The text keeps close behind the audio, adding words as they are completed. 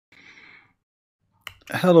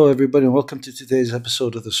Hello, everybody, and welcome to today's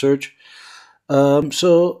episode of The Surge.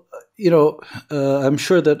 So, I'm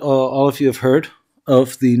sure that all of you have heard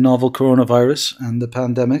of the novel coronavirus and the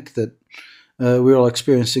pandemic that we're all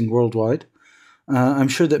experiencing worldwide. I'm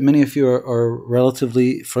sure that many of you are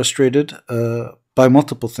relatively frustrated by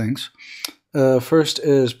multiple things. First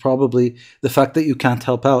is probably the fact that you can't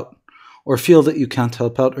help out, or feel that you can't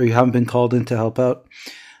help out, or you haven't been called in to help out.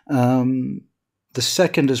 The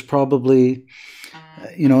second is probably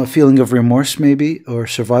a feeling of remorse maybe, or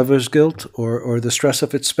survivor's guilt, or the stress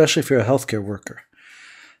of it, especially if you're a healthcare worker.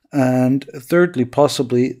 And thirdly,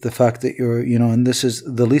 possibly the fact that you're, and this is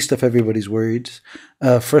the least of everybody's worries,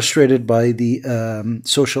 frustrated by the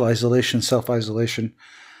social isolation, self-isolation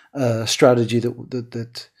strategy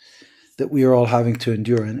that we are all having to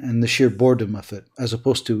endure, and the sheer boredom of it, as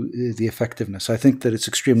opposed to the effectiveness. I think that it's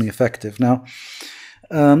extremely effective. Now,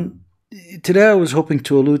 today I was hoping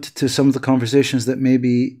to allude to some of the conversations that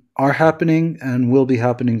maybe are happening and will be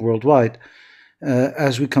happening worldwide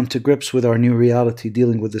as we come to grips with our new reality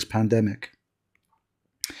dealing with this pandemic.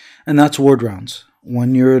 And that's ward rounds,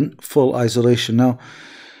 when you're in full isolation. Now,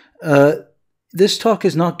 this talk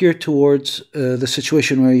is not geared towards the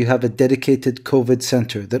situation where you have a dedicated COVID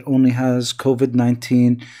center that only has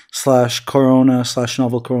COVID-19 / corona /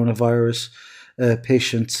 novel coronavirus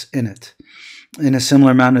patients in it, in a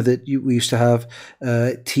similar manner that we used to have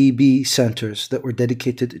TB centers that were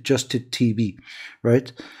dedicated just to TB,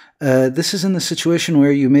 right? This is in the situation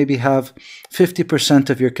where you maybe have 50%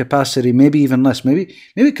 of your capacity, maybe even less. Maybe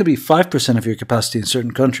it could be 5% of your capacity in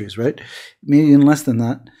certain countries, right? Maybe even less than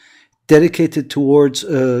that, dedicated towards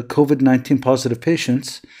COVID-19 positive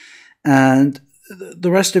patients, and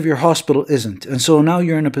the rest of your hospital isn't. And so now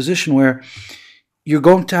you're in a position where you're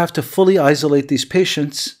going to have to fully isolate these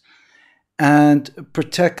patients and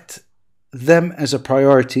protect them as a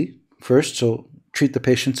priority first, so treat the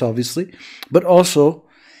patients, obviously, but also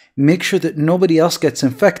make sure that nobody else gets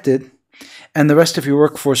infected and the rest of your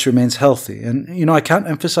workforce remains healthy. And, I can't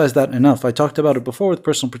emphasize that enough. I talked about it before with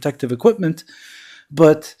personal protective equipment,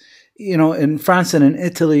 but, in France and in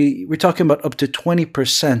Italy, we're talking about up to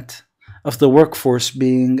 20% of the workforce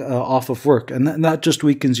being off of work. And that just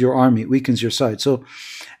weakens your army, weakens your side. So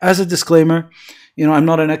as a disclaimer, I'm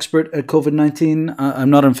not an expert at COVID-19. I'm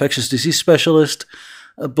not an infectious disease specialist,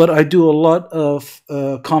 but I do a lot of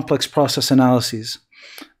complex process analyses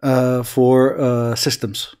for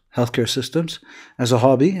systems, healthcare systems, as a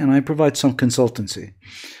hobby, and I provide some consultancy.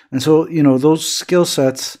 And so, those skill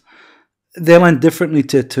sets, they lend differently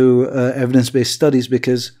to evidence-based studies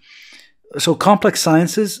because, so complex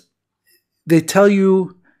sciences, they tell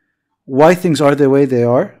you why things are the way they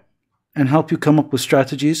are and help you come up with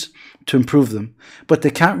strategies to improve them. But they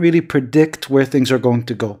can't really predict where things are going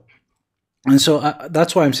to go. And so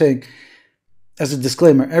that's why I'm saying, as a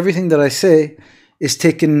disclaimer, everything that I say is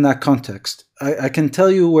taken in that context. I can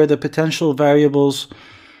tell you where the potential variables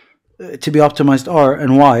to be optimized are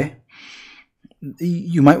and why.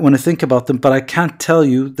 You might want to think about them, but I can't tell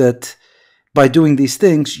you that by doing these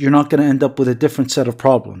things, you're not going to end up with a different set of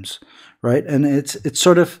problems, right? And it's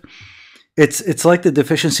like the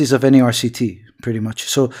deficiencies of any RCT, pretty much.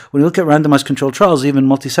 So when you look at randomized controlled trials, even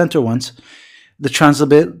multi-center ones, the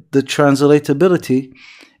translatability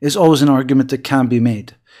is always an argument that can be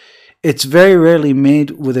made. It's very rarely made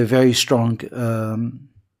with a very strong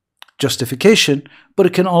justification, but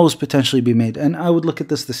it can always potentially be made. And I would look at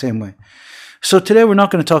this the same way. So today we're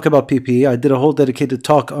not going to talk about PPE. I did a whole dedicated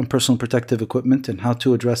talk on personal protective equipment and how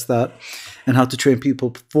to address that and how to train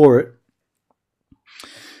people for it.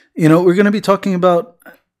 We're going to be talking about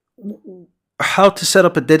how to set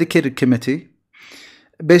up a dedicated committee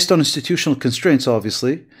based on institutional constraints,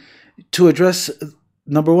 obviously, to address,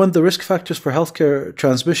 number one, the risk factors for healthcare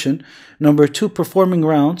transmission, number two, performing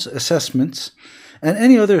rounds, assessments, and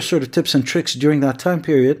any other sort of tips and tricks during that time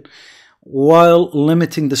period, while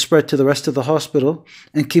limiting the spread to the rest of the hospital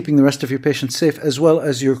and keeping the rest of your patients safe, as well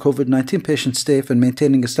as your COVID-19 patients safe, and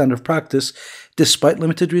maintaining a standard of practice despite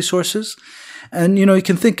limited resources. And, you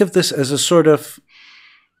can think of this as a sort of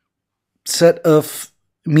set of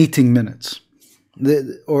meeting minutes,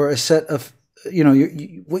 or a set of,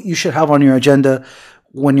 what you should have on your agenda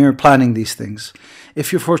when you're planning these things,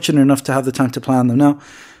 if you're fortunate enough to have the time to plan them. Now,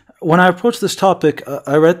 when I approached this topic,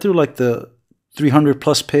 I read through like the 300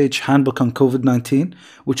 plus page handbook on COVID-19,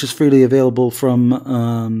 which is freely available from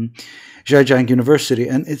Zhejiang University,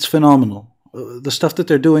 and it's phenomenal. The stuff that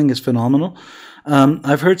they're doing is phenomenal.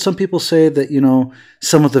 I've heard some people say that,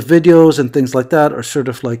 some of the videos and things like that are sort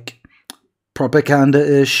of like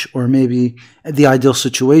propaganda-ish, or maybe the ideal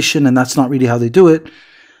situation, and that's not really how they do it.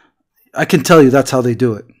 I can tell you that's how they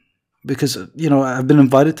do it. because, I've been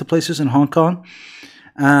invited to places in Hong Kong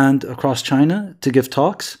and across China to give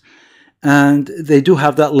talks, and they do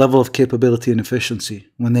have that level of capability and efficiency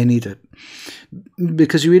when they need it.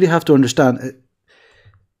 Because you really have to understand,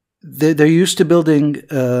 they're used to building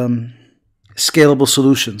scalable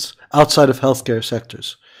solutions outside of healthcare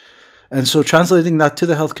sectors. And so translating that to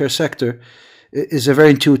the healthcare sector is a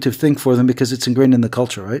very intuitive thing for them because it's ingrained in the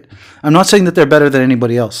culture, right? I'm not saying that they're better than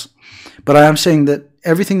anybody else, but I am saying that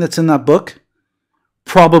everything that's in that book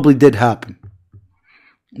probably did happen.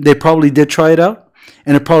 They probably did try it out,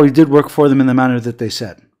 and it probably did work for them in the manner that they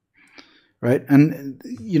said, right? And,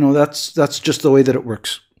 that's just the way that it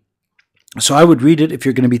works. So I would read it if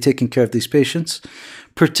you're going to be taking care of these patients,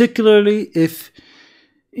 particularly if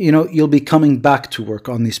you'll be coming back to work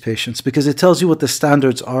on these patients, because it tells you what the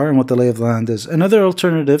standards are and what the lay of the land is. Another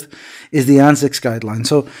alternative is the ANZICS guidelines.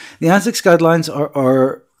 So the ANZICS guidelines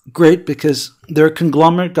are great because they're a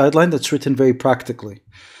conglomerate guideline that's written very practically.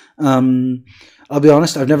 I'll be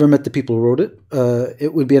honest, I've never met the people who wrote it.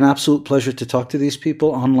 It would be an absolute pleasure to talk to these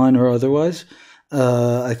people, online or otherwise.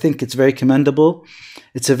 I think it's very commendable.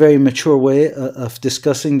 It's a very mature way of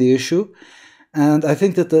discussing the issue. And I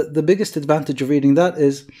think that the biggest advantage of reading that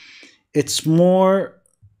is it's more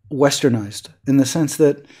westernized in the sense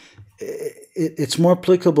that it's more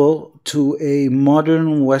applicable to a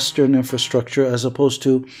modern Western infrastructure as opposed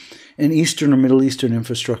to an Eastern or Middle Eastern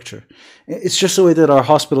infrastructure. It's just the way that our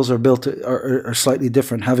hospitals are built are slightly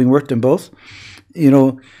different. Having worked in both,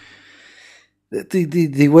 the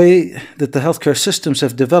way that the healthcare systems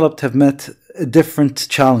have developed have met a different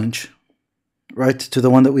challenge, right, to the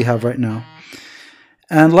one that we have right now.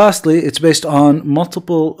 And lastly, it's based on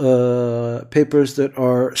multiple papers that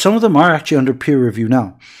some of them are actually under peer review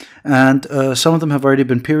now. And some of them have already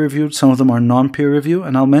been peer reviewed, some of them are non-peer review,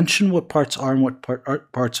 and I'll mention what parts are and what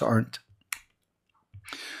parts aren't.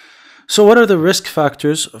 So what are the risk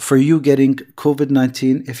factors for you getting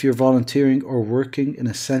COVID-19 if you're volunteering or working in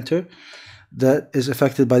a center that is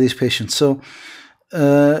affected by these patients? So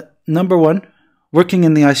number one, working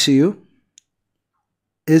in the ICU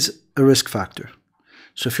is a risk factor.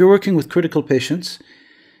 So if you're working with critical patients,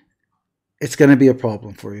 it's going to be a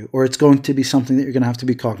problem for you, or it's going to be something that you're going to have to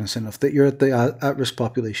be cognizant of, that you're at the at-risk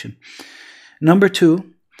population. Number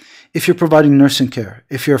two, if you're providing nursing care,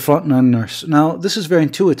 if you're a frontline nurse. Now, this is very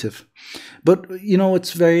intuitive, but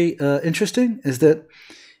what's very interesting is that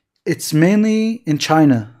it's mainly in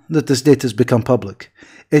China that this data has become public.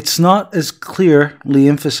 It's not as clearly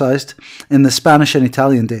emphasized in the Spanish and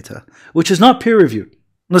Italian data, which is not peer-reviewed.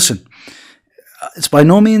 Listen, it's by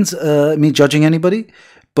no means me judging anybody,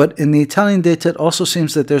 but in the Italian data, it also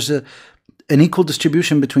seems that there's an equal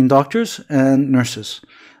distribution between doctors and nurses,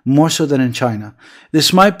 more so than in China.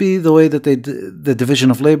 This might be the way that the division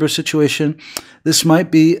of labor situation. This might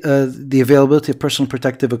be the availability of personal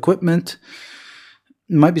protective equipment.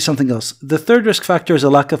 It might be something else. The third risk factor is a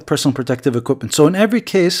lack of personal protective equipment. So in every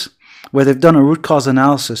case where they've done a root cause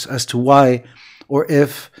analysis as to why or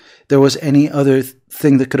if there was any other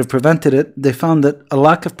thing that could have prevented it, they found that a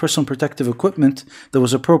lack of personal protective equipment that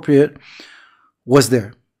was appropriate was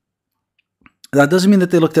there. That doesn't mean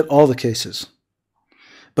that they looked at all the cases.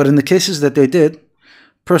 But in the cases that they did,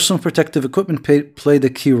 personal protective equipment played a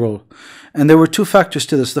key role. And there were two factors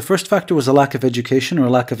to this. The first factor was a lack of education or a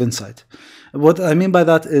lack of insight. What I mean by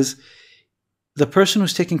that is the person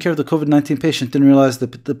who's taking care of the COVID-19 patient didn't realize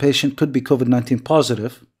that the patient could be COVID-19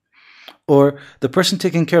 positive, or the person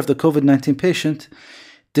taking care of the COVID-19 patient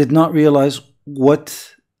did not realize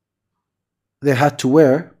what they had to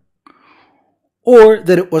wear, or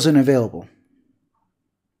that it wasn't available.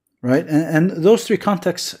 Right? And those three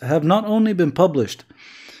contexts have not only been published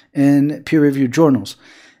in peer-reviewed journals,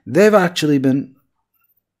 they've actually been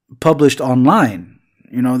published online.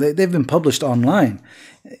 They've been published online,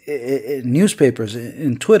 in newspapers,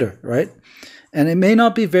 in Twitter, right? And it may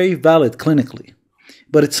not be very valid clinically,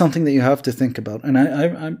 but it's something that you have to think about. And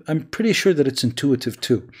I'm pretty sure that it's intuitive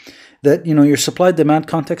too. That, your supply-demand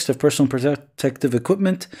context of personal protective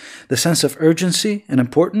equipment, the sense of urgency and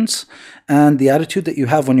importance, and the attitude that you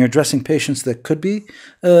have when you're addressing patients that could be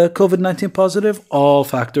COVID-19 positive, all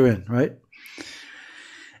factor in, right?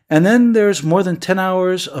 And then there's more than 10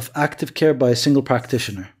 hours of active care by a single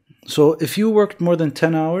practitioner. So if you worked more than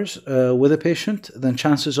 10 hours with a patient, then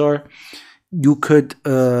chances are you could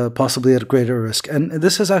possibly at a greater risk. And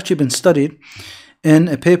this has actually been studied in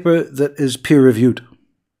a paper that is peer-reviewed,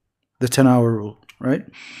 the 10-hour rule, right?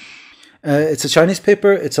 It's a Chinese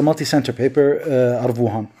paper. It's a multi-center paper out of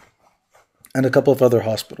Wuhan and a couple of other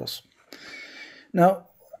hospitals. Now,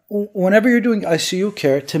 whenever you're doing ICU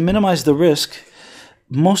care, to minimize the risk,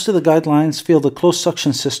 most of the guidelines feel the closed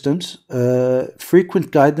suction systems,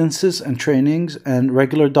 frequent guidances and trainings, and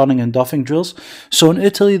regular donning and doffing drills. So in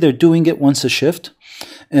Italy, they're doing it once a shift.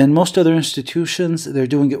 In most other institutions, they're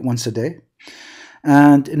doing it once a day.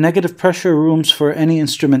 And negative pressure rooms for any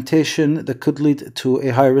instrumentation that could lead to a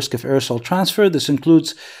higher risk of aerosol transfer. This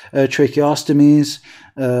includes tracheostomies,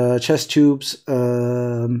 chest tubes,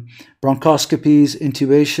 bronchoscopies,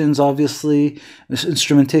 intubations, obviously,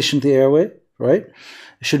 instrumentation to the airway, right?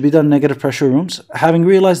 It should be done in negative pressure rooms. Having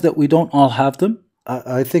realized that we don't all have them,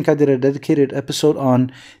 I think I did a dedicated episode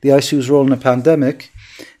on the ICU's role in a pandemic,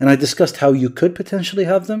 and I discussed how you could potentially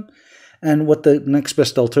have them and what the next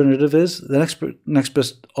best alternative is. The next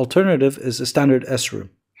best alternative is a standard S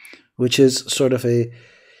room, which is sort of a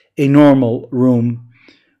normal room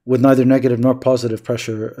with neither negative nor positive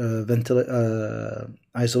pressure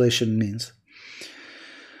isolation means.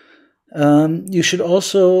 You should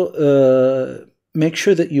also make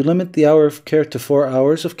sure that you limit the hour of care to 4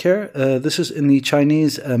 hours of care. This is in the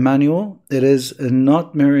Chinese manual. It is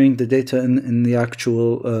not mirroring the data in the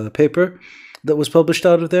actual paper that was published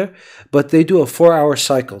out of there, but they do a 4-hour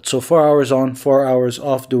cycle. So 4 hours on, 4 hours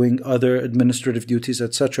off doing other administrative duties,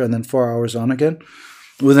 etc., and then 4 hours on again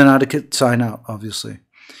with an adequate sign out, obviously.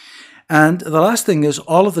 And the last thing is,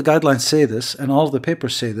 all of the guidelines say this, and all of the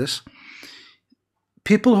papers say this.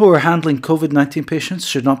 People who are handling COVID-19 patients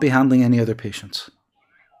should not be handling any other patients.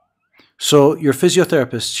 So your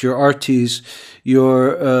physiotherapists, your RTs,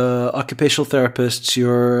 your occupational therapists,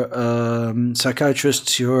 your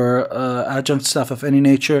psychiatrists, your adjunct staff of any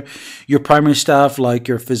nature, your primary staff like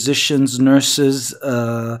your physicians, nurses,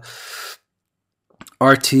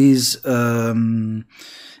 RTs,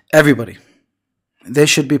 everybody. They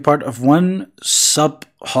should be part of one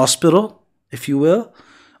sub-hospital, if you will,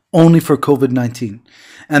 only for COVID-19.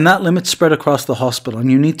 And that limit's spread across the hospital,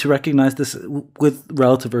 and you need to recognize this with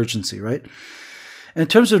relative urgency, right? In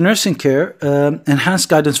terms of nursing care, enhanced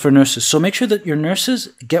guidance for nurses. So make sure that your nurses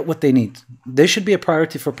get what they need. They should be a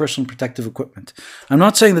priority for personal protective equipment. I'm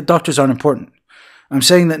not saying that doctors aren't important. I'm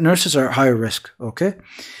saying that nurses are at higher risk, okay?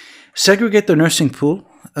 Segregate the nursing pool.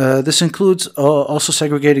 This includes also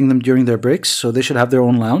segregating them during their breaks, so they should have their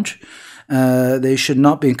own lounge. They should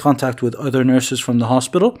not be in contact with other nurses from the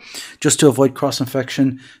hospital, just to avoid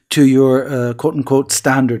cross-infection to your quote-unquote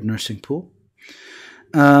standard nursing pool.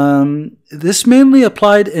 This mainly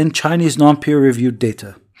applied in Chinese non-peer-reviewed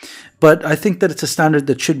data, but I think that it's a standard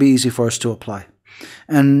that should be easy for us to apply.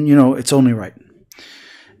 And, you know, it's only right.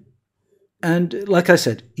 And like I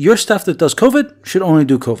said, your staff that does COVID should only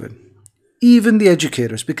do COVID. Even the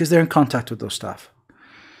educators, because they're in contact with those staff.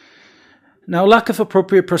 Now, lack of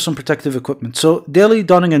appropriate personal protective equipment. So daily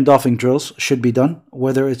donning and doffing drills should be done,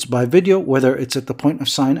 whether it's by video, whether it's at the point of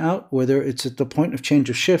sign out, whether it's at the point of change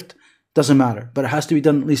of shift, doesn't matter, but it has to be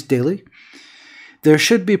done at least daily. There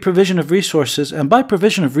should be provision of resources, and by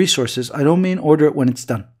provision of resources, I don't mean order it when it's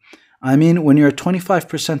done. I mean when you're at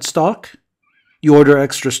 25% stock, you order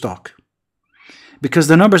extra stock. Because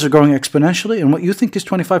the numbers are growing exponentially, and what you think is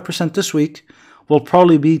 25% this week will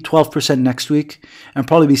probably be 12% next week, and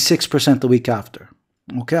probably be 6% the week after.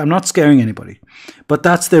 Okay, I'm not scaring anybody, but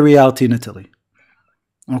that's the reality in Italy.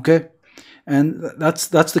 Okay, and that's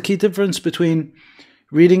the key difference between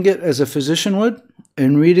reading it as a physician would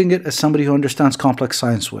and reading it as somebody who understands complex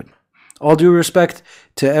science would. All due respect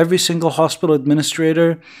to every single hospital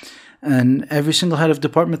administrator and every single head of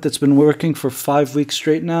department that's been working for 5 weeks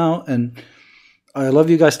straight now, and I love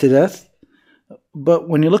you guys to death. But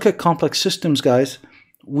when you look at complex systems, guys,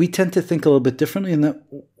 we tend to think a little bit differently in that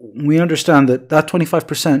we understand that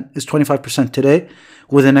 25% is 25% today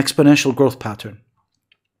with an exponential growth pattern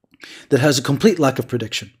that has a complete lack of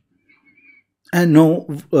prediction and no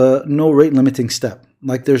rate limiting step.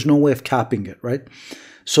 Like there's no way of capping it, right?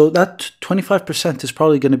 So that 25% is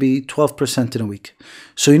probably going to be 12% in a week.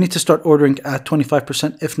 So you need to start ordering at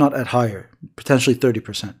 25%, if not at higher, potentially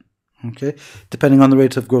 30%. Okay, depending on the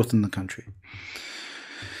rate of growth in the country.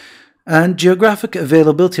 And geographic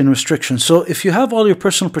availability and restrictions. So if you have all your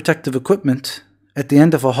personal protective equipment at the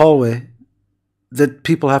end of a hallway that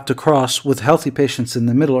people have to cross with healthy patients in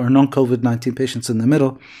the middle or non-COVID-19 patients in the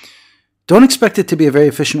middle, don't expect it to be a very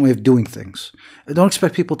efficient way of doing things. Don't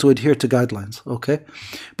expect people to adhere to guidelines, okay?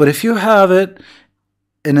 But if you have it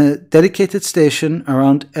in a dedicated station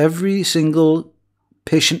around every single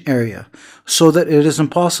patient area so that it is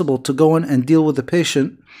impossible to go in and deal with the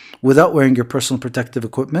patient without wearing your personal protective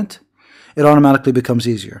equipment, it automatically becomes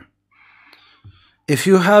easier. If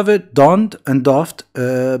you have it donned and doffed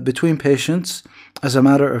between patients as a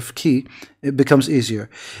matter of key, it becomes easier.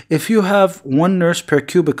 If you have one nurse per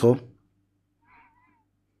cubicle,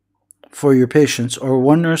 for your patients, or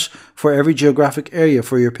one nurse for every geographic area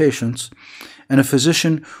for your patients, and a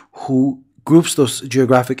physician who groups those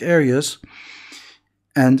geographic areas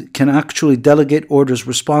and can actually delegate orders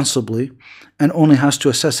responsibly and only has to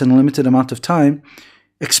assess in a limited amount of time,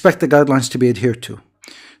 expect the guidelines to be adhered to.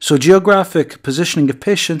 So geographic positioning of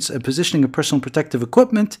patients and positioning of personal protective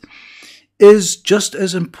equipment is just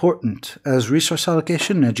as important as resource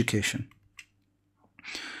allocation and education.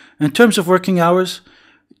 In terms of working hours,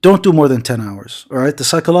 don't do more than 10 hours, all right? The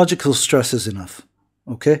psychological stress is enough,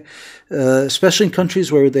 okay? Especially in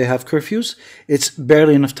countries where they have curfews, it's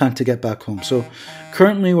barely enough time to get back home. So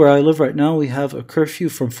currently where I live right now, we have a curfew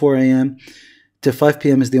from 4 a.m. to 5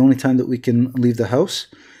 p.m. is the only time that we can leave the house.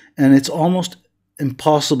 And it's almost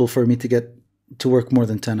impossible for me to get to work more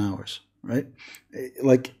than 10 hours, right?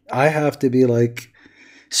 Like, I have to be like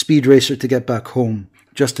speed racer to get back home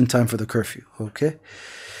just in time for the curfew, okay?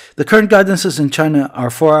 The current guidances in China are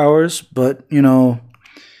 4 hours, but, you know,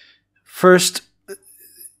 first,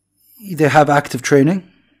 they have active training.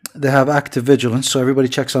 They have active vigilance, so everybody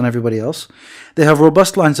checks on everybody else. They have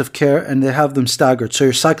robust lines of care, and they have them staggered. So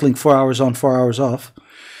you're cycling 4 hours on, 4 hours off.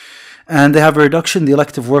 And they have a reduction in the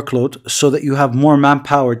elective workload so that you have more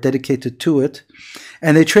manpower dedicated to it.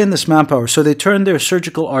 And they train this manpower. So they turn their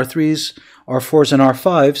surgical R3s, R4s, and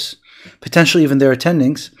R5s, potentially even their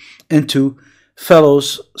attendings, into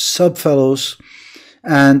fellows, sub-fellows,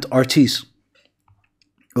 and RTs.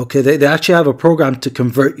 Okay, they actually have a program to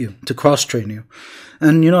convert you, to cross-train you.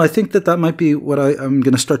 And, you know, I think that might be what I'm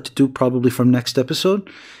going to start to do probably from next episode,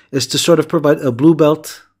 is to sort of provide a blue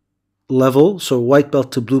belt level, so white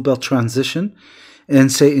belt to blue belt transition,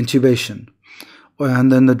 and say intubation,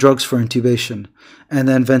 and then the drugs for intubation, and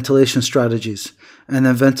then ventilation strategies, and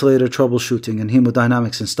then ventilator troubleshooting and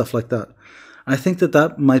hemodynamics and stuff like that. I think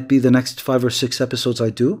that might be the next 5 or 6 episodes I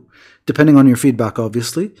do, depending on your feedback,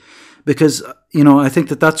 obviously, because, you know, I think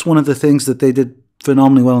that's one of the things that they did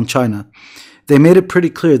phenomenally well in China. They made it pretty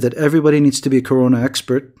clear that everybody needs to be a corona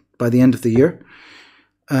expert by the end of the year,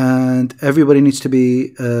 and everybody needs to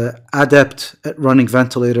be adept at running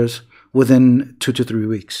ventilators within 2 to 3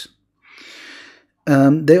 weeks.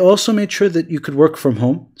 They also made sure that you could work from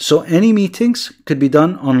home, so any meetings could be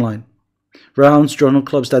done online. Rounds, journal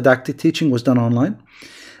clubs, didactic teaching was done online,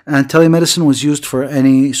 and telemedicine was used for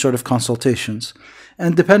any sort of consultations.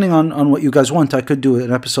 And depending on what you guys want, I could do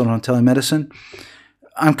an episode on telemedicine.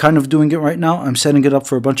 I'm kind of doing it right now. I'm setting it up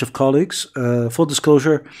for a bunch of colleagues. Full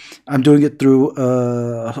disclosure, I'm doing it through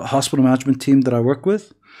a hospital management team that I work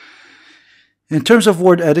with. In terms of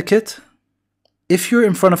ward etiquette, if you're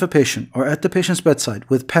in front of a patient or at the patient's bedside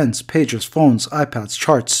with pens, pagers, phones, iPads,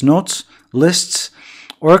 charts, notes, lists,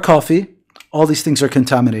 or a coffee, all these things are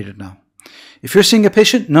contaminated now. If you're seeing a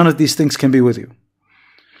patient, none of these things can be with you.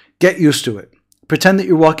 Get used to it. Pretend that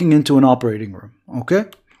you're walking into an operating room, okay?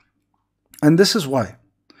 And this is why.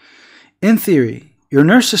 In theory, your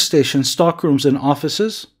nurses' stations, stock rooms, and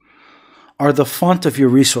offices are the font of your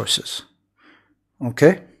resources,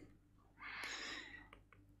 okay?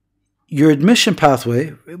 Your admission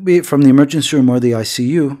pathway, be it from the emergency room or the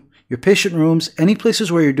ICU, your patient rooms, any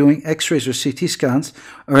places where you're doing x-rays or CT scans,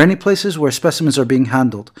 or any places where specimens are being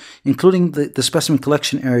handled, including the specimen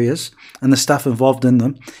collection areas and the staff involved in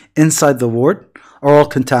them, inside the ward, are all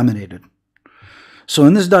contaminated. So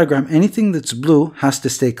in this diagram, anything that's blue has to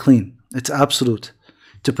stay clean. It's absolute.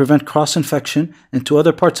 To prevent cross-infection into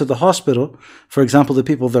other parts of the hospital, for example, the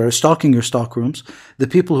people that are stocking your stock rooms, the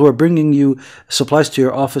people who are bringing you supplies to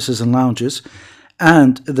your offices and lounges,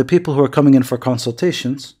 and the people who are coming in for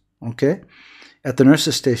consultations, okay, at the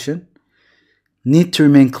nurse's station, need to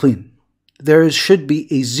remain clean. There should be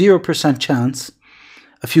a 0% chance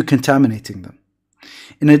of you contaminating them.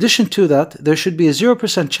 In addition to that, there should be a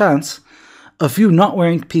 0% chance of you not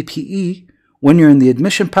wearing PPE when you're in the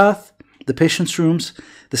admission path, the patient's rooms,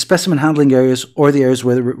 the specimen handling areas, or the areas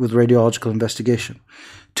with radiological investigation.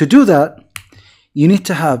 To do that, you need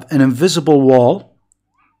to have an invisible wall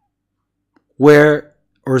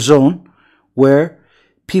or zone where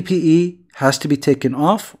PPE has to be taken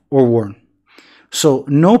off or worn. So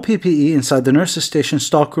no PPE inside the nurse's station,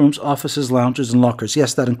 stock rooms, offices, lounges, and lockers.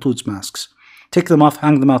 Yes, that includes masks. Take them off,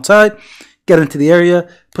 hang them outside, get into the area,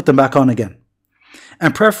 put them back on again.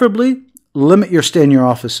 And preferably, limit your stay in your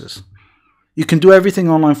offices. You can do everything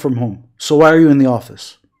online from home. So why are you in the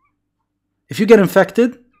office? If you get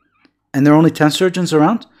infected and there are only 10 surgeons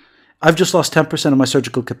around, I've just lost 10% of my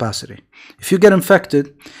surgical capacity. If you get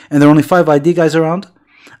infected and there are only 5 ID guys around,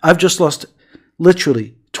 I've just lost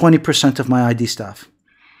literally 20% of my ID staff.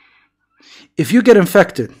 If you get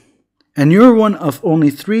infected and you're one of only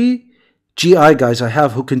 3 GI guys I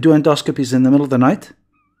have who can do endoscopies in the middle of the night,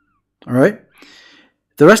 All right?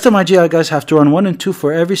 The rest of my GI guys have to run 1 and 2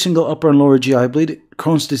 for every single upper and lower GI bleed,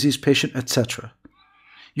 Crohn's disease patient, etc.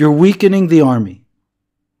 You're weakening the army.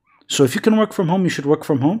 So if you can work from home, you should work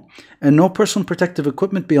from home, and no personal protective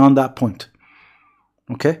equipment beyond that point.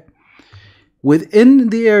 Okay? Within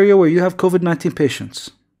the area where you have COVID-19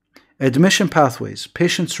 patients, admission pathways,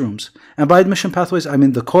 patients' rooms, and by admission pathways, I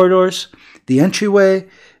mean the corridors, the entryway,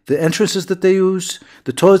 the entrances that they use,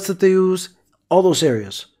 the toilets that they use, all those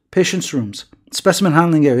areas, patients' rooms, specimen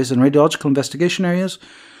handling areas, and radiological investigation areas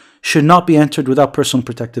should not be entered without personal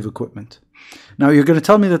protective equipment. Now, you're going to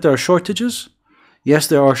tell me that there are shortages. Yes,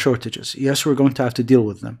 there are shortages. Yes, we're going to have to deal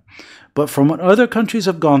with them. But from what other countries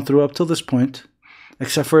have gone through up till this point,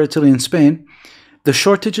 except for Italy and Spain, the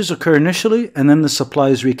shortages occur initially and then the supply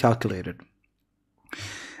is recalculated.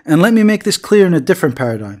 And let me make this clear in a different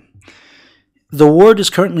paradigm. The ward is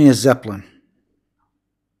currently a Zeppelin.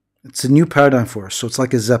 It's a new paradigm for us, so it's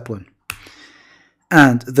like a Zeppelin.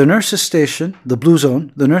 And the nurses' station, the blue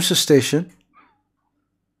zone, the nurses' station,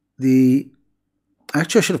 actually I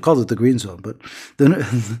should have called it the green zone, but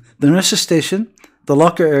the nurses' station, the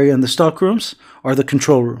locker area, and the stock rooms are the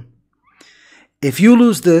control room. If you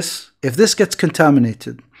lose this, if this gets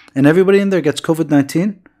contaminated, and everybody in there gets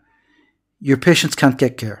COVID-19, your patients can't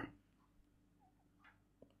get care.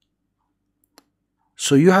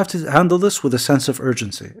 So you have to handle this with a sense of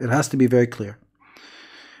urgency. It has to be very clear.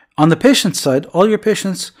 On the patient side, all your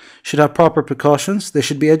patients should have proper precautions. They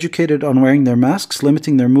should be educated on wearing their masks,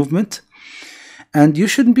 limiting their movement, and you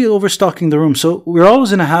shouldn't be overstocking the room. So we're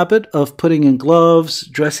always in a habit of putting in gloves,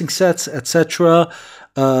 dressing sets, etc.,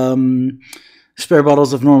 spare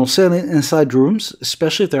bottles of normal saline inside rooms,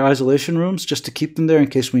 especially if they're isolation rooms, just to keep them there in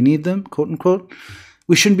case we need them, quote unquote.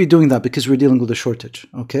 We shouldn't be doing that because we're dealing with a shortage,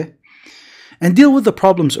 okay? And deal with the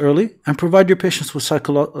problems early and provide your patients with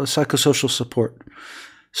psychosocial support.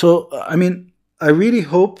 So, I mean, I really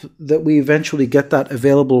hope that we eventually get that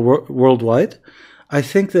available worldwide. I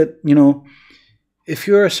think that, you know, if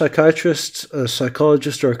you're a psychiatrist, a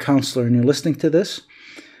psychologist, or a counselor and you're listening to this,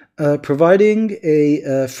 providing a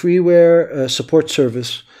freeware support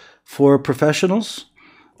service for professionals,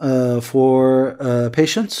 for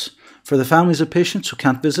patients, for the families of patients who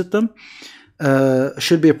can't visit them,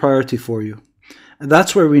 should be a priority for you. And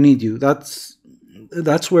that's where we need you. That's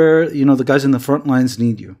where, you know, the guys in the front lines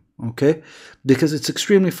need you, okay? Because it's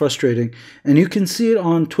extremely frustrating. And you can see it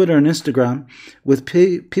on Twitter and Instagram with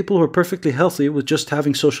people who are perfectly healthy with just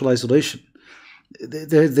having social isolation.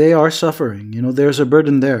 They are suffering. You know, there's a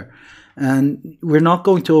burden there. And we're not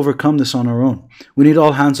going to overcome this on our own. We need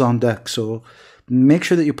all hands on deck. So make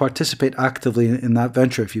sure that you participate actively in that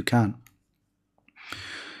venture if you can.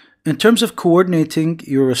 In terms of coordinating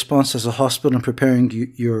your response as a hospital and preparing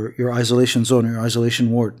your isolation zone or your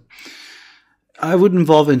isolation ward, I would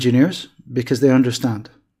involve engineers because they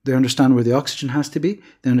understand. They understand where the oxygen has to be.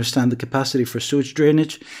 They understand the capacity for sewage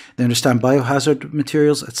drainage. They understand biohazard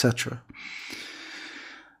materials, etc.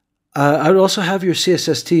 I would also have your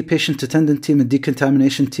CSST, patient attendant team, and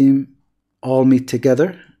decontamination team all meet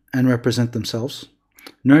together and represent themselves.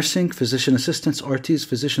 Nursing, physician assistants, RTs,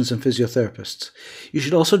 physicians, and physiotherapists. You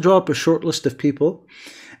should also draw up a short list of people,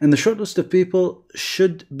 and the short list of people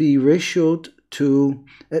should be ratioed to,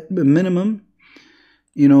 at a minimum,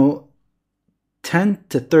 you know, 10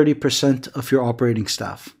 to 30% of your operating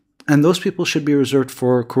staff. And those people should be reserved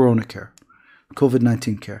for corona care,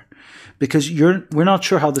 COVID-19 care, because we're not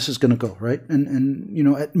sure how this is going to go, right? And you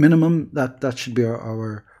know, at minimum, that should be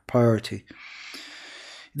our priority.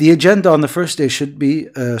 The agenda on the first day should be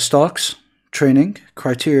stocks, training,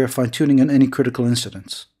 criteria, fine-tuning, and any critical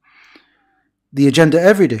incidents. The agenda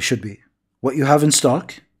every day should be what you have in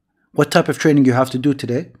stock, what type of training you have to do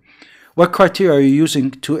today, what criteria are you using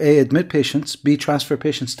to A, admit patients, B, transfer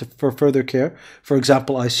patients for further care, for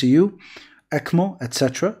example, ICU, ECMO,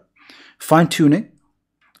 etc. Fine-tuning,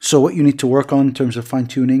 so what you need to work on in terms of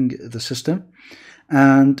fine-tuning the system,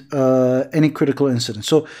 and any critical incidents.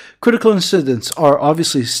 So critical incidents are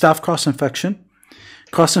obviously staff cross-infection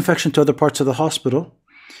to other parts of the hospital,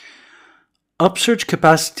 upsurge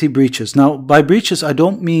capacity breaches. Now, by breaches, I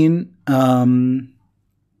don't mean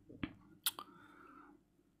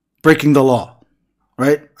breaking the law,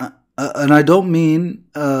 right? And I don't mean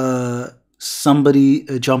somebody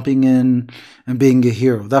jumping in and being a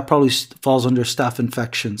hero. That probably falls under staff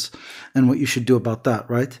infections and what you should do about that,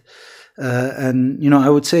 right? And, you know, I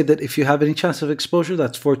would say that if you have any chance of exposure,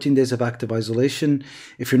 that's 14 days of active isolation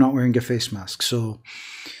if you're not wearing a face mask. So,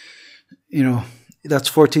 you know, that's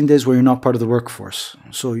 14 days where you're not part of the workforce.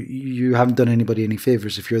 So you haven't done anybody any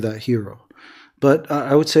favors if you're that hero. But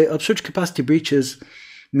I would say upsurge capacity breaches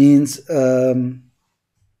means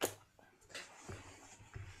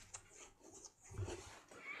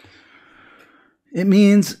It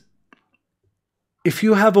means if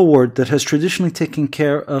you have a ward that has traditionally taken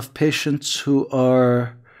care of patients who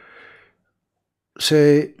are,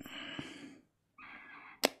 say,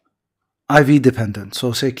 IV dependent,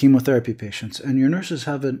 so say chemotherapy patients, and your nurses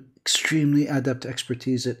have an extremely adept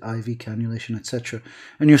expertise at IV cannulation, etc.,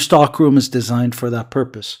 and your stock room is designed for that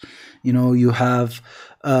purpose. You have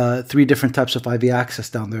 3 different types of IV access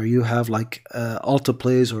down there. You have like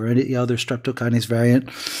alteplase or any other streptokinase variant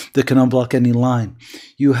that can unblock any line.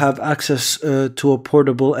 You have access to a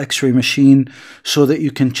portable X-ray machine so that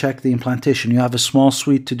you can check the implantation. You have a small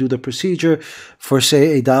suite to do the procedure for,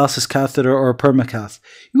 say, a dialysis catheter or a permacath.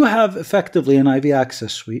 You have effectively an IV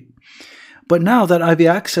access suite. But now that IV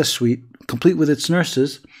access suite, complete with its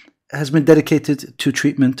nurses, has been dedicated to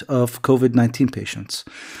treatment of COVID-19 patients.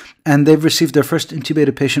 And they've received their first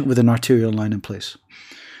intubated patient with an arterial line in place.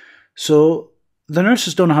 So the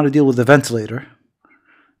nurses don't know how to deal with the ventilator.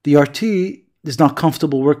 The RT is not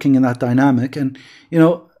comfortable working in that dynamic. And,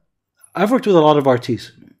 I've worked with a lot of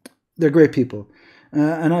RTs. They're great people.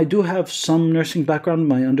 And I do have some nursing background in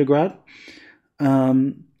my undergrad.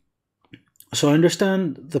 So I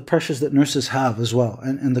understand the pressures that nurses have as well,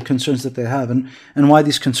 and the concerns that they have, and why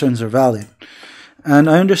these concerns are valid. And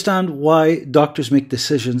I understand why doctors make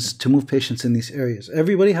decisions to move patients in these areas.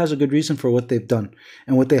 Everybody has a good reason for what they've done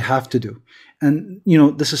and what they have to do. And,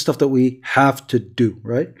 this is stuff that we have to do,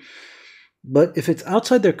 right? But if it's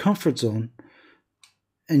outside their comfort zone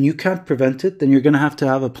and you can't prevent it, then you're going to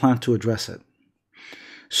have a plan to address it.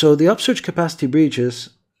 So the upsurge capacity breaches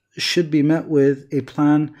should be met with a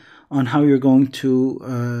plan on how you're going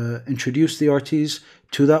to introduce the RTs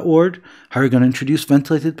to that ward, how you're going to introduce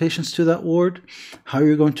ventilated patients to that ward, how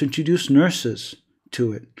you're going to introduce nurses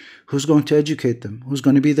to it, who's going to educate them, who's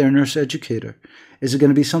going to be their nurse educator. Is it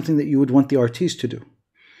going to be something that you would want the RTs to do?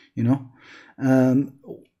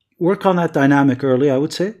 Work on that dynamic early, I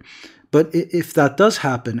would say. But if that does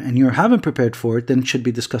happen and you haven't prepared for it, then it should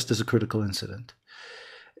be discussed as a critical incident.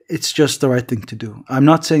 It's just the right thing to do. I'm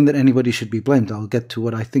not saying that anybody should be blamed. I'll get to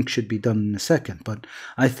what I think should be done in a second. But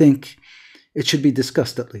I think it should be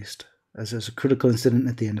discussed at least as a critical incident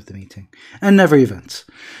at the end of the meeting. And never events.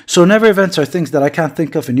 So never events are things that I can't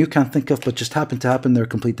think of and you can't think of, but just happen to happen. They're a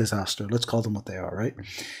complete disaster. Let's call them what they are, right?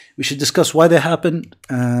 We should discuss why they happened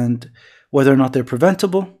and whether or not they're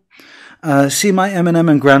preventable. See my M&M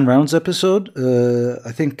and Grand Rounds episode.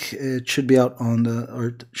 I think it should be out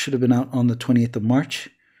it should have been out on the 28th of March.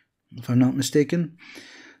 If I'm not mistaken.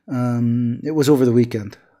 It was over the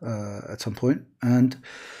weekend at some point. And,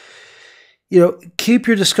 keep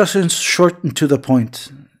your discussions short and to the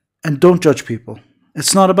point. And don't judge people.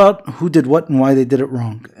 It's not about who did what and why they did it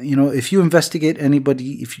wrong. If you investigate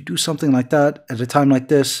anybody, if you do something like that at a time like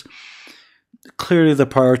this, clearly the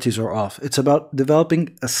priorities are off. It's about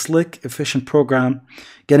developing a slick, efficient program,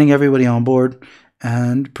 getting everybody on board,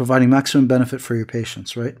 and providing maximum benefit for your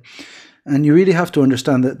patients, right? And you really have to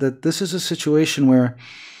understand that this is a situation where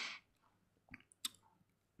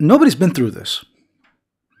nobody's been through this.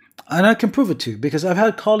 And I can prove it to you because I've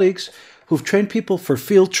had colleagues who've trained people for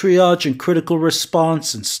field triage and critical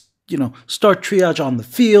response and, start triage on the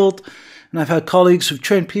field. And I've had colleagues who've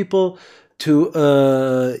trained people to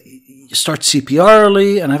start CPR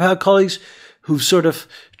early. And I've had colleagues who've sort of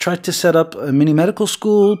tried to set up a mini medical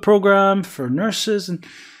school program for nurses. And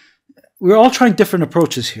we're all trying different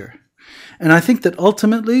approaches here. And I think that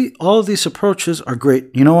ultimately, all of these approaches are great.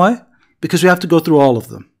 You know why? Because we have to go through all of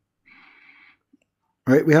them.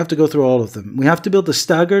 Right? We have to go through all of them. We have to build a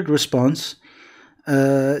staggered response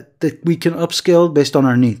that we can upscale based on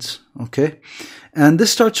our needs. Okay? And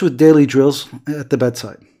this starts with daily drills at the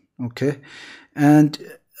bedside. Okay? And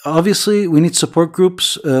obviously, we need support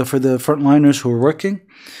groups for the frontliners who are working.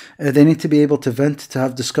 They need to be able to vent, to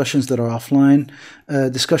have discussions that are offline,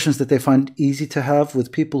 discussions that they find easy to have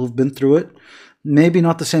with people who've been through it. Maybe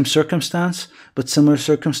not the same circumstance, but similar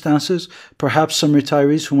circumstances. Perhaps some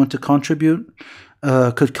retirees who want to contribute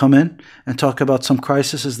could come in and talk about some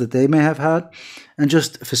crises that they may have had and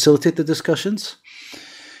just facilitate the discussions.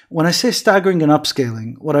 When I say staggering and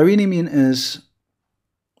upscaling, what I really mean is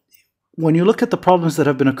when you look at the problems that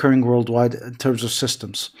have been occurring worldwide in terms of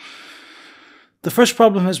systems, the first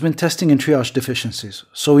problem has been testing and triage deficiencies.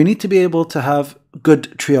 So we need to be able to have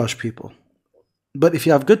good triage people. But if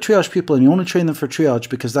you have good triage people and you only train them for triage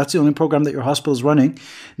because that's the only program that your hospital is running,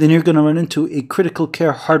 then you're going to run into a critical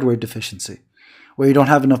care hardware deficiency where you don't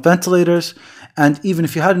have enough ventilators And even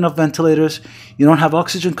if you had enough ventilators, you don't have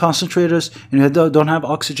oxygen concentrators, and you don't have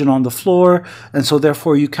oxygen on the floor, and so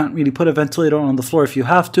therefore you can't really put a ventilator on the floor if you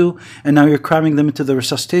have to, and now you're cramming them into the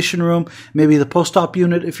resuscitation room, maybe the post-op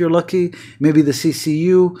unit if you're lucky, maybe the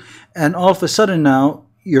CCU, and all of a sudden now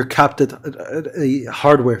you're capped at a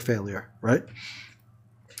hardware failure, right?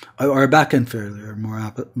 Or a back-end failure,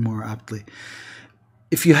 more aptly.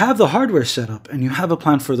 If you have the hardware set up and you have a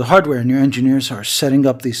plan for the hardware and your engineers are setting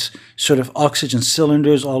up these sort of oxygen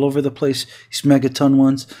cylinders all over the place, these megaton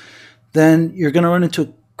ones, then you're going to run into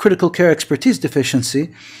a critical care expertise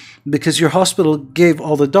deficiency because your hospital gave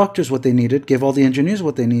all the doctors what they needed, gave all the engineers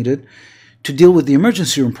what they needed to deal with the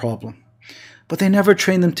emergency room problem. But they never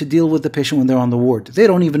trained them to deal with the patient when they're on the ward. They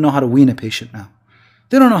don't even know how to wean a patient now.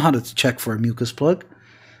 They don't know how to check for a mucus plug.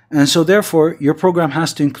 And so therefore, your program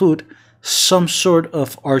has to include some sort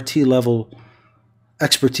of RT level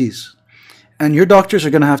expertise. And your doctors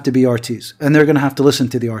are going to have to be RTs, and they're going to have to listen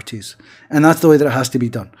to the RTs. And that's the way that it has to be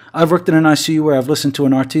done. I've worked in an ICU where I've listened to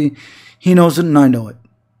an RT. He knows it and I know it.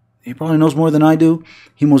 He probably knows more than I do.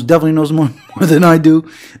 He most definitely knows more than I do,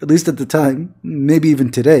 at least at the time, maybe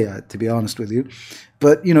even today, to be honest with you.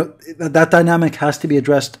 But, you know, that dynamic has to be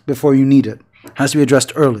addressed before you need it. It has to be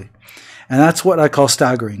addressed early. And that's what I call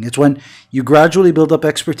staggering. It's when you gradually build up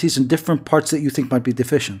expertise in different parts that you think might be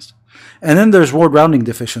deficient. And then there's ward rounding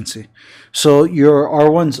deficiency. So your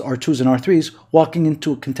R1s, R2s, and R3s walking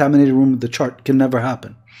into a contaminated room with the chart can never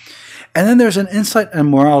happen. And then there's an insight and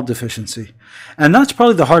morale deficiency. And that's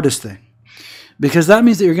probably the hardest thing. Because that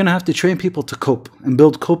means that you're going to have to train people to cope and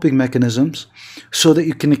build coping mechanisms so that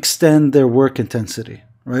you can extend their work intensity,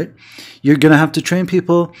 right? You're going to have to train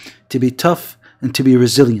people to be tough and to be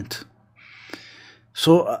resilient.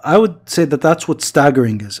 So I would say that that's what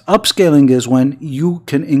staggering is. Upscaling is when you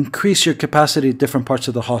can increase your capacity at different parts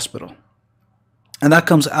of the hospital. And that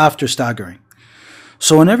comes after staggering.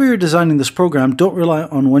 So whenever you're designing this program, don't rely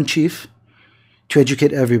on one chief to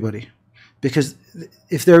educate everybody. Because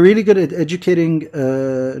if they're really good at educating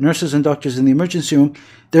nurses and doctors in the emergency room,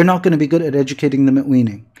 they're not going to be good at educating them at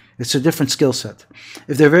weaning. It's a different skill set.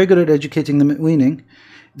 If they're very good at educating them at weaning,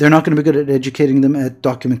 they're not going to be good at educating them at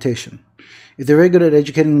documentation. If they're very good at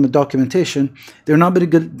educating them at documentation, they're not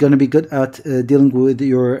going to be good at dealing with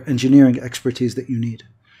your engineering expertise that you need.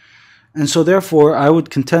 And so therefore, I would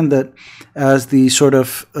contend that as the sort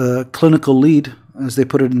of clinical lead, as they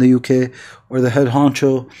put it in the UK, or the head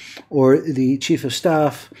honcho, or the chief of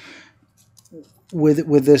staff,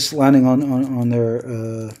 with this landing on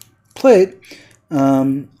their plate,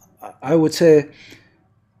 I would say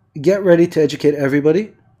get ready to educate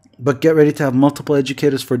everybody, but get ready to have multiple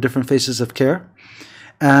educators for different phases of care,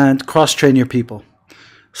 and cross-train your people.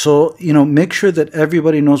 So, you know, make sure that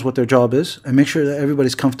everybody knows what their job is, and make sure that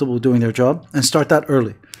everybody's comfortable doing their job, and start that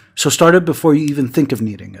early. So start it before you even think of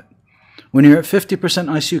needing it. When you're at 50%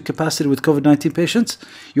 ICU capacity with COVID-19 patients,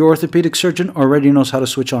 your orthopedic surgeon already knows how to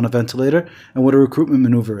switch on a ventilator and what a recruitment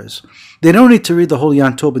maneuver is. They don't need to read the whole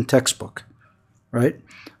Jan Tobin textbook, right?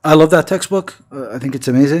 I love that textbook. I think it's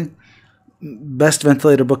amazing. Best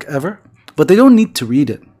ventilator book ever. But they don't need to read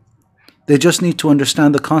it. They just need to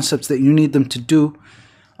understand the concepts that you need them to do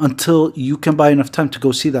until you can buy enough time to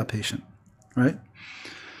go see that patient, right?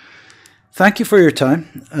 Thank you for your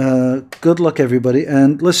time. Good luck, everybody.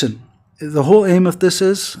 And listen, the whole aim of this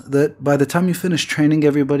is that by the time you finish training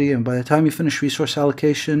everybody and by the time you finish resource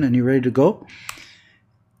allocation and you're ready to go,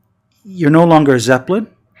 you're no longer a Zeppelin,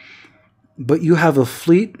 but you have a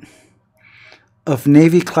fleet of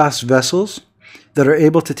Navy-class vessels that are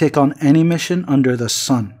able to take on any mission under the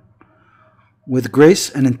sun with grace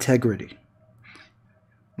and integrity.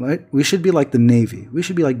 Right? We should be like the Navy. We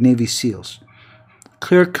should be like Navy SEALs.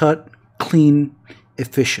 Clear-cut, clean,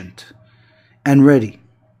 efficient, and ready,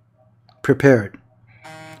 prepared.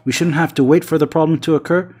 We shouldn't have to wait for the problem to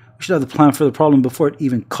occur. We should have the plan for the problem before it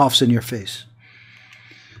even coughs in your face.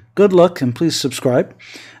 Good luck, and please subscribe.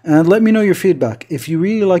 And let me know your feedback. If you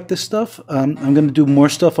really like this stuff, I'm going to do more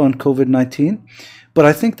stuff on COVID-19. But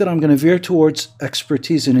I think that I'm going to veer towards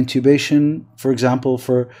expertise in intubation, for example,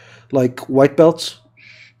 for like white belts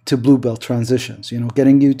to blue belt transitions. You know,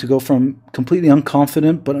 getting you to go from completely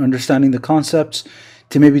unconfident but understanding the concepts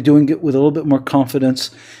to maybe doing it with a little bit more confidence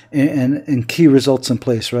and key results in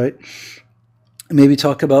place, right? Maybe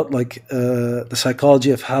talk about like the psychology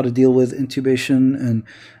of how to deal with intubation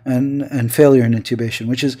and failure in intubation,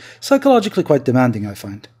 which is psychologically quite demanding, I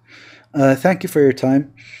find. Thank you for your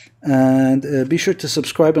time, and be sure to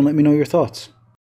subscribe and let me know your thoughts.